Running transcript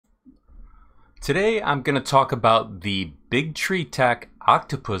Today I'm going to talk about the BTT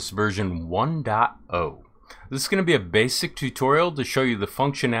Octopus version 1.0. This is going to be a basic tutorial to show you the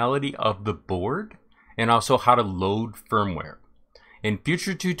functionality of the board and also how to load firmware. In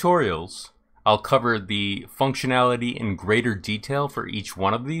future tutorials, I'll cover the functionality in greater detail for each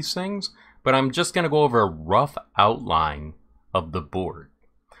one of these things, but I'm just going to go over a rough outline of the board.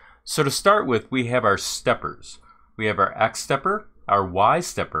 So to start with, we have our steppers. We have our X stepper, our Y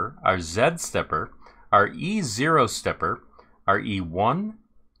stepper, our Z stepper, our E0 stepper, our E1,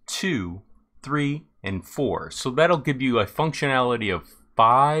 2, 3, and 4. So that'll give you a functionality of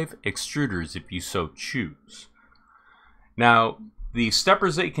 5 extruders if you so choose. Now, the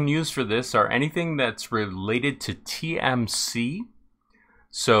steppers that you can use for this are anything that's related to TMC.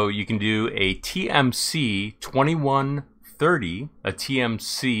 So you can do a TMC 2130, a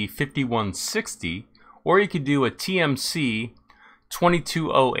TMC 5160, or you could do a TMC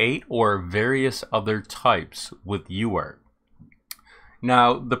 2208 or various other types with UART.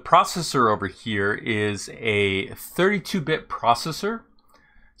 Now, the processor over here is a 32-bit processor.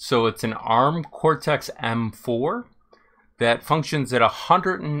 So it's an ARM Cortex M4 that functions at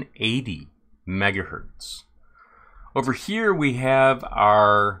 180 megahertz. Over here we have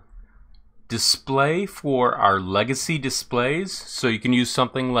our display for our legacy displays. So you can use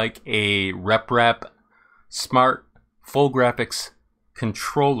something like a RepRap Smart Full Graphics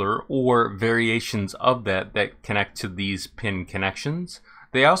controller or variations of that connect to these pin connections.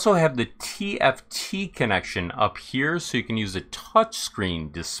 They also have the TFT connection up here, so you can use a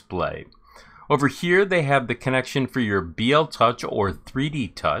touchscreen display. Over here they have the connection for your BL Touch or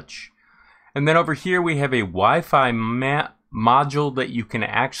 3D Touch. And then over here we have a Wi-Fi module that you can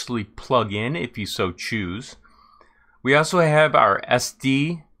actually plug in if you so choose. We also have our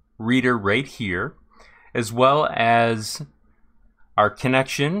SD reader right here, as well as our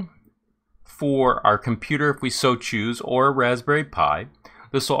connection for our computer if we so choose, or a Raspberry Pi.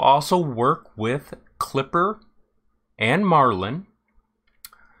 This will also work with Clipper and Marlin.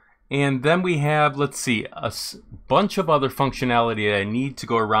 And then we have, let's see, a bunch of other functionality that I need to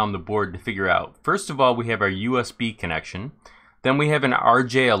go around the board to figure out. First of all, we have our USB connection. Then we have an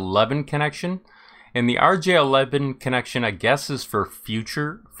RJ11 connection. And the RJ11 connection, I guess, is for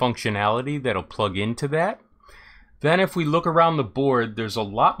future functionality that'll plug into that. Then if we look around the board, there's a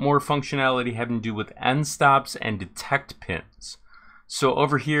lot more functionality having to do with end stops and detect pins. So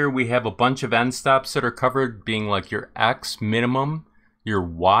over here we have a bunch of end stops that are covered, being like your X minimum, your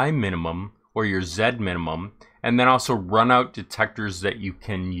Y minimum, or your Z minimum, and then also runout detectors that you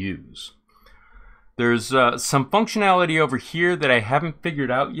can use. There's some functionality over here that I haven't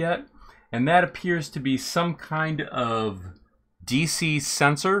figured out yet, and that appears to be some kind of DC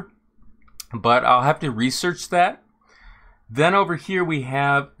sensor, but I'll have to research that. Then over here we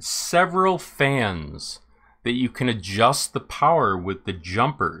have several fans that you can adjust the power with the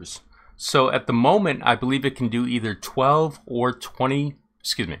jumpers. So at the moment, I believe it can do either 12 or 20,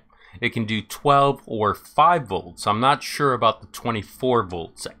 it can do 12 or 5 volts. I'm not sure about the 24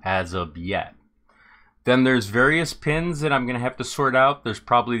 volts as of yet. Then there's various pins that I'm going to have to sort out. There's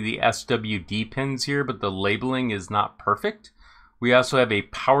probably the SWD pins here, but the labeling is not perfect. We also have a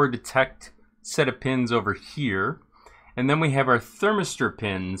power detect set of pins over here. And then we have our thermistor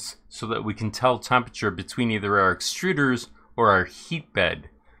pins so that we can tell temperature between either our extruders or our heat bed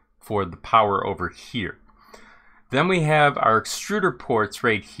for the power over here. Then we have our extruder ports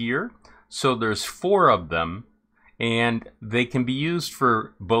right here. So there's 4 of them, and they can be used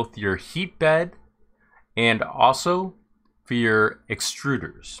for both your heat bed and also for your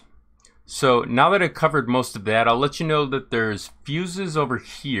extruders. So now that I've covered most of that, I'll let you know that there's fuses over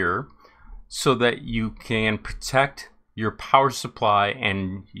here so that you can protect your power supply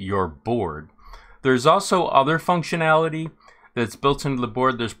and your board. There's also other functionality that's built into the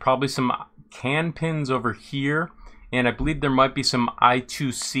board. There's probably some CAN pins over here, and I believe there might be some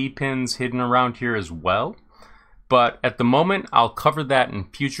I2C pins hidden around here as well. But at the moment, I'll cover that in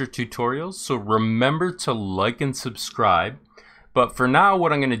future tutorials, so remember to like and subscribe. But for now,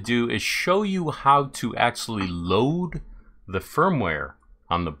 what I'm going to do is show you how to actually load the firmware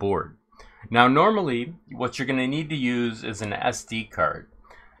on the board. Now, normally, what you're going to need to use is an SD card.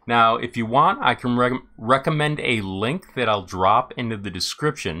 Now, if you want, I can recommend a link that I'll drop into the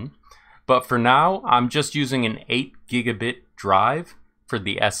description. But for now, I'm just using an 8 gigabit drive for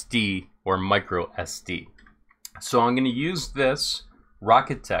the SD or micro SD. So I'm going to use this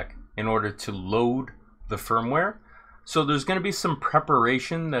Rocketech in order to load the firmware. So there's going to be some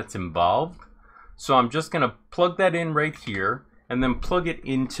preparation that's involved. So I'm just going to plug that in right here and then plug it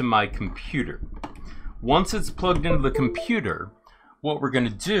into my computer. Once it's plugged into the computer, what we're going to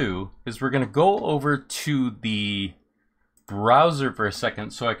do is we're going to go over to the browser for a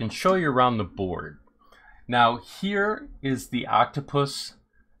second so I can show you around the board. Now here is the Octopus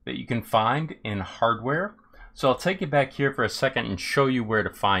that you can find in hardware. So I'll take you back here for a second and show you where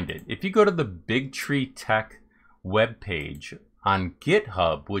to find it. If you go to the Big Tree Tech webpage on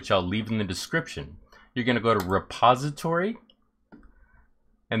GitHub, which I'll leave in the description, you're going to go to repository,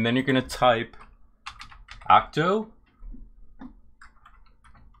 and then you're going to type Octo,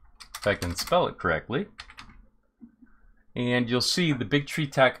 if I can spell it correctly, and you'll see the Big Tree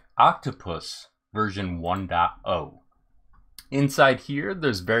Tech Octopus version 1.0. Inside here,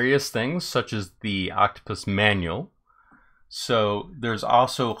 there's various things such as the Octopus manual. So there's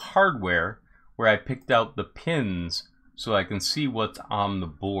also hardware where I picked out the pins so I can see what's on the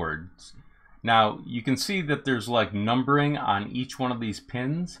boards. Now you can see that there's like numbering on each one of these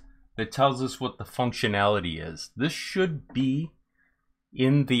pins that tells us what the functionality is. This should be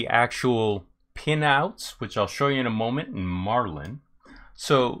in the actual pinouts, which I'll show you in a moment in Marlin.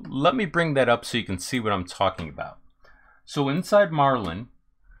 So let me bring that up so you can see what I'm talking about. So inside Marlin,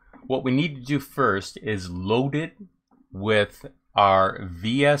 what we need to do first is load it with our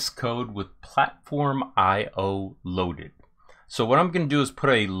VScode with Platform IO loaded. So what I'm going to do is put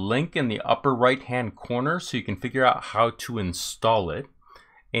a link in the upper right hand corner so you can figure out how to install it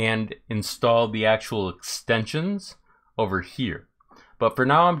and install the actual extensions over here. But for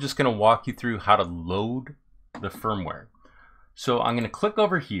now, I'm just going to walk you through how to load the firmware. So I'm going to click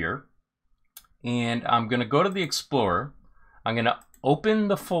over here and I'm going to go to the Explorer. I'm going to open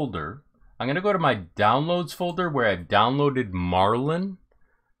the folder. I'm going to go to my downloads folder where I've downloaded Marlin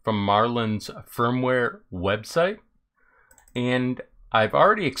from Marlin's firmware website. And I've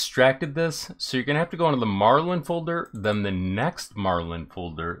already extracted this. So you're going to have to go into the Marlin folder, then the next Marlin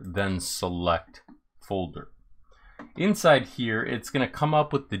folder, then select folder. Inside here, it's going to come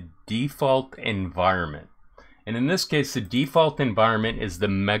up with the default environment. And in this case, the default environment is the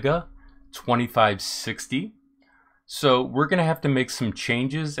Mega 2560. So we're going to have to make some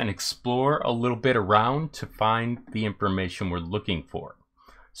changes and explore a little bit around to find the information we're looking for.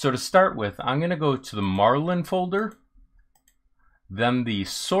 So to start with, I'm going to go to the Marlin folder, then the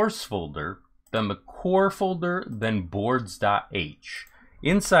source folder, then the core folder, then boards.h.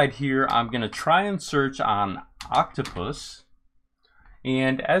 Inside here, I'm going to try and search on Octopus.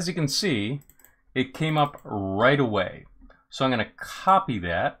 And as you can see, it came up right away. So I'm going to copy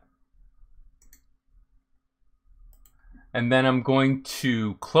that. And then I'm going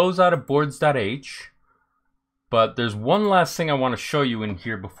to close out of boards.h. But there's one last thing I want to show you in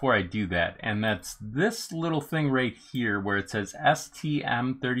here before I do that. And that's this little thing right here where it says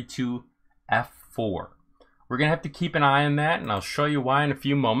STM32F4. We're going to have to keep an eye on that, and I'll show you why in a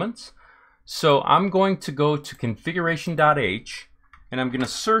few moments. So I'm going to go to configuration.h, and I'm going to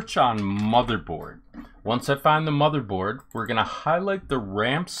search on motherboard. Once I find the motherboard, we're going to highlight the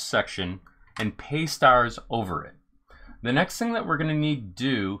ramps section and paste ours over it. The next thing that we're going to need to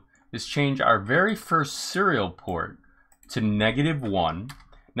do is change our very first serial port to -1.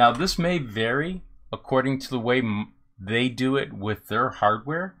 Now this may vary according to the way they do it with their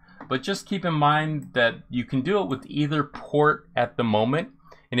hardware, but just keep in mind that you can do it with either port at the moment,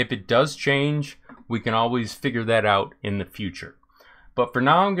 and if it does change, we can always figure that out in the future. But for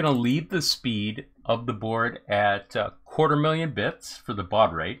now, I'm going to leave the speed of the board at 250,000 bits for the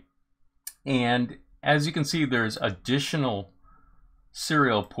baud rate. And as you can see, there's additional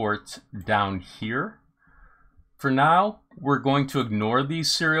serial ports down here. For now, we're going to ignore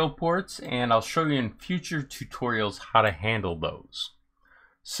these serial ports, and I'll show you in future tutorials how to handle those.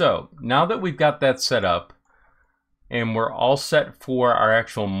 So now that we've got that set up and we're all set for our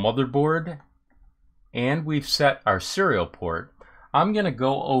actual motherboard and we've set our serial port, I'm going to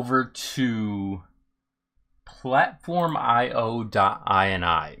go over to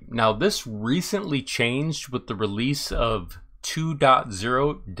platformio.ini. Now this recently changed with the release of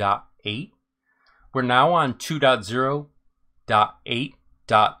 2.0.8. We're now on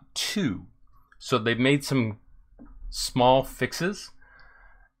 2.0.8.2. So they've made some small fixes.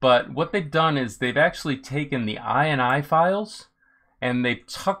 But what they've done is they've actually taken the INI files and they've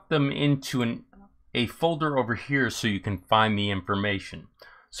tucked them into a folder over here so you can find the information.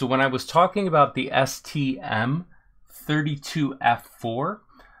 So when I was talking about the STM32F4,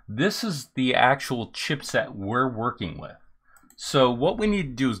 this is the actual chipset we're working with. So what we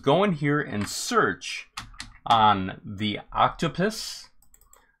need to do is go in here and search on the Octopus,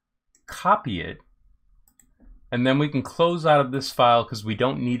 copy it, and then we can close out of this file because we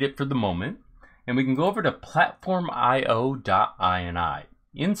don't need it for the moment. And we can go over to platformio.ini.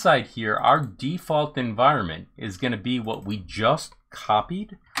 Inside here, our default environment is going to be what we just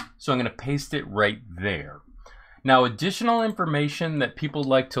copied. So I'm going to paste it right there. Now, additional information that people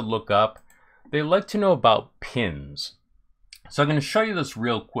like to look up, they like to know about pins. So I'm going to show you this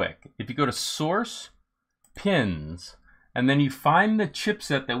real quick. If you go to Source, Pins, and then you find the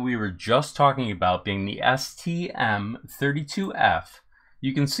chipset that we were just talking about being the STM32F,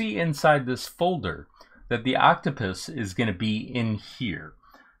 you can see inside this folder that the Octopus is going to be in here.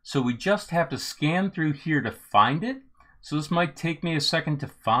 So we just have to scan through here to find it. So this might take me a second to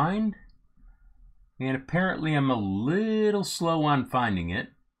find. And apparently I'm a little slow on finding it.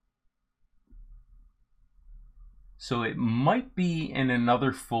 So it might be in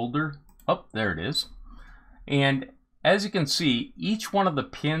another folder. Oh, there it is. And as you can see, each one of the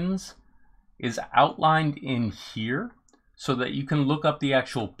pins is outlined in here so that you can look up the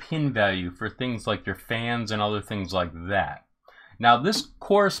actual pin value for things like your fans and other things like that. Now this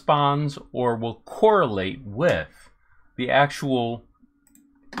corresponds or will correlate with the actual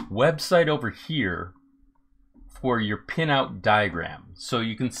website over here for your pinout diagram. So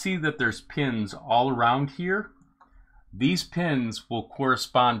you can see that there's pins all around here. These pins will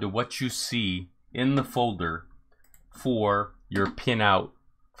correspond to what you see in the folder for your pinout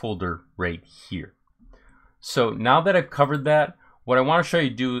folder right here. So now that I've covered that, what I want to show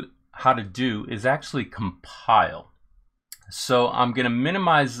you how to do is actually compile. So I'm going to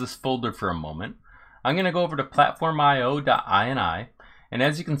minimize this folder for a moment. I'm going to go over to platformio.ini, and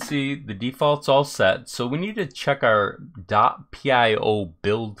as you can see, the default's all set. So we need to check our .pio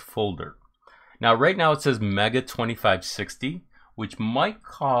build folder. Now right now it says Mega 2560, which might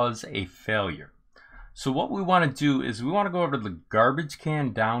cause a failure. So what we want to do is we want to go over to the garbage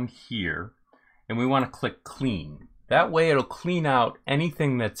can down here, and we want to click clean. That way it'll clean out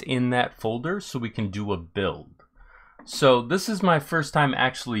anything that's in that folder so we can do a build. So this is my first time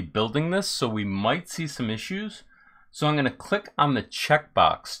actually building this, so we might see some issues. So I'm going to click on the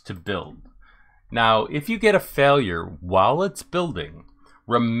checkbox to build. Now, if you get a failure while it's building,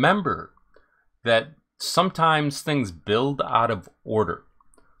 remember that sometimes things build out of order.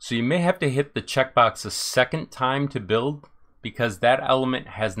 So you may have to hit the checkbox a second time to build because that element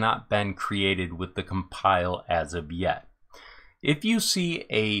has not been created with the compile as of yet. If you see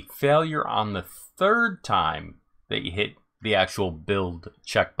a failure on the third time that you hit the actual build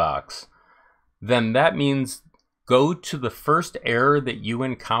checkbox, then that means go to the first error that you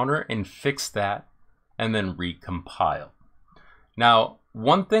encounter and fix that and then recompile. Now,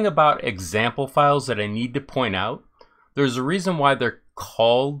 one thing about example files that I need to point out, there's a reason why they're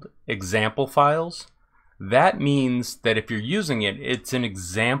called example files. That means that if you're using it, it's an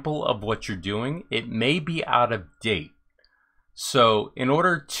example of what you're doing. It may be out of date. So in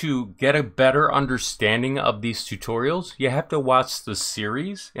order to get a better understanding of these tutorials, you have to watch the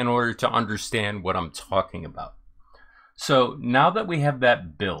series in order to understand what I'm talking about. So now that we have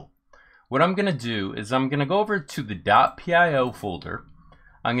that built, what I'm going to do is I'm going to go over to the .pio folder.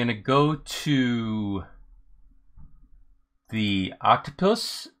 I'm going to go to the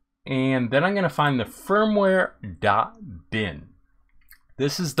Octopus, and then I'm going to find the firmware.bin.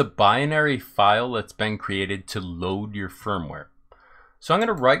 This is the binary file that's been created to load your firmware. So I'm going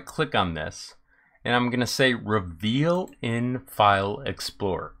to right click on this, and I'm going to say Reveal in File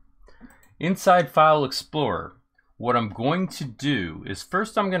Explorer. Inside File Explorer, what I'm going to do is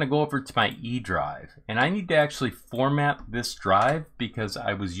first I'm going to go over to my E drive, and I need to actually format this drive because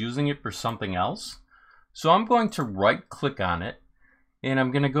I was using it for something else. So I'm going to right click on it, and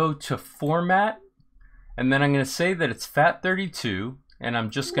I'm going to go to Format, and then I'm going to say that it's FAT32, and I'm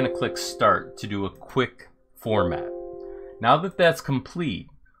just going to click Start to do a quick format. Now that that's complete,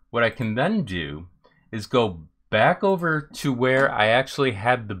 what I can then do is go back over to where I actually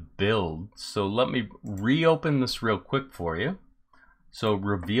had the build. So let me reopen this real quick for you. So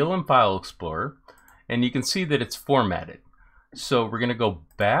Reveal in File Explorer, and you can see that it's formatted. So we're going to go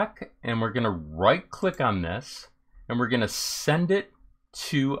back and we're going to right click on this, and we're going to send it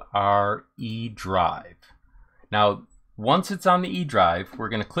to our E drive. Now, once it's on the E drive, we're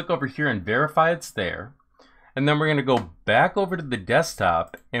going to click over here and verify it's there. And then we're going to go back over to the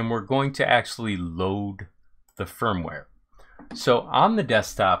desktop, and we're going to actually load the firmware. So on the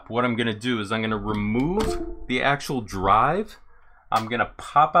desktop, what I'm going to do is I'm going to remove the actual drive. I'm going to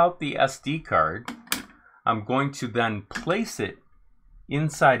pop out the SD card. I'm going to then place it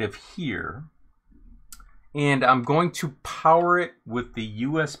inside of here, and I'm going to power it with the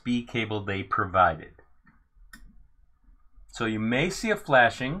USB cable they provided. So you may see it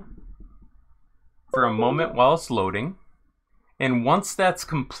flashing for a moment while it's loading, and once that's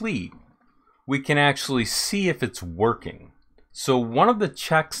complete, we can actually see if it's working. So one of the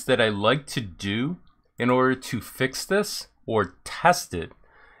checks that I like to do in order to fix this or test it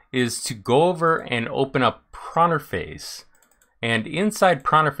is to go over and open up Pronterface. And inside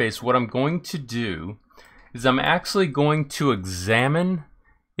Pronterface, what I'm going to do is I'm actually going to examine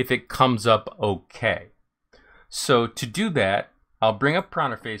if it comes up okay. So to do that, I'll bring up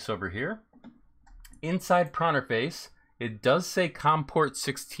Pronterface over here. Inside Pronterface, it does say COM port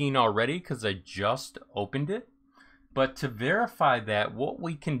 16 already because I just opened it. But to verify that, what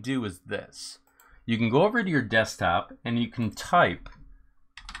we can do is this. You can go over to your desktop and you can type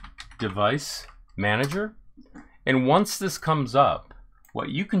Device Manager. And once this comes up, what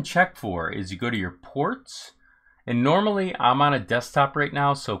you can check for is you go to your ports. And normally I'm on a desktop right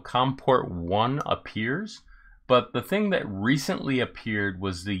now, so COM port 1 appears. But the thing that recently appeared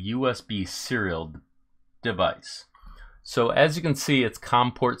was the USB serial device. So as you can see, it's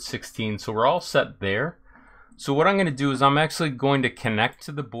COM port 16, so we're all set there. So what I'm going to do is I'm actually going to connect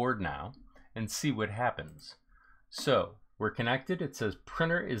to the board now and see what happens. So we're connected. It says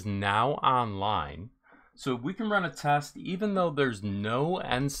printer is now online. So we can run a test even though there's no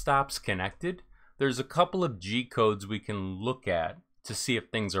end stops connected. There's a couple of G codes we can look at to see if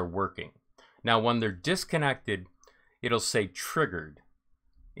things are working. Now when they're disconnected, it'll say triggered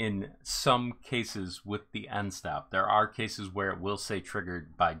in some cases with the end stop. There are cases where it will say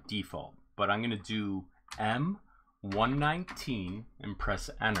triggered by default, but I'm going to do M119 and press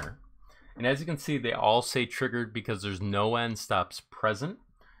enter. And as you can see, they all say triggered because there's no end stops present.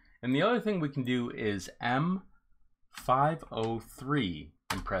 And the other thing we can do is M503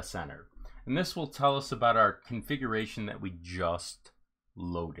 and press enter. And this will tell us about our configuration that we just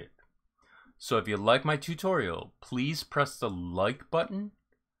loaded. So if you like my tutorial, please press the like button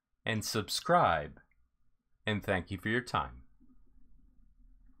and subscribe. And thank you for your time.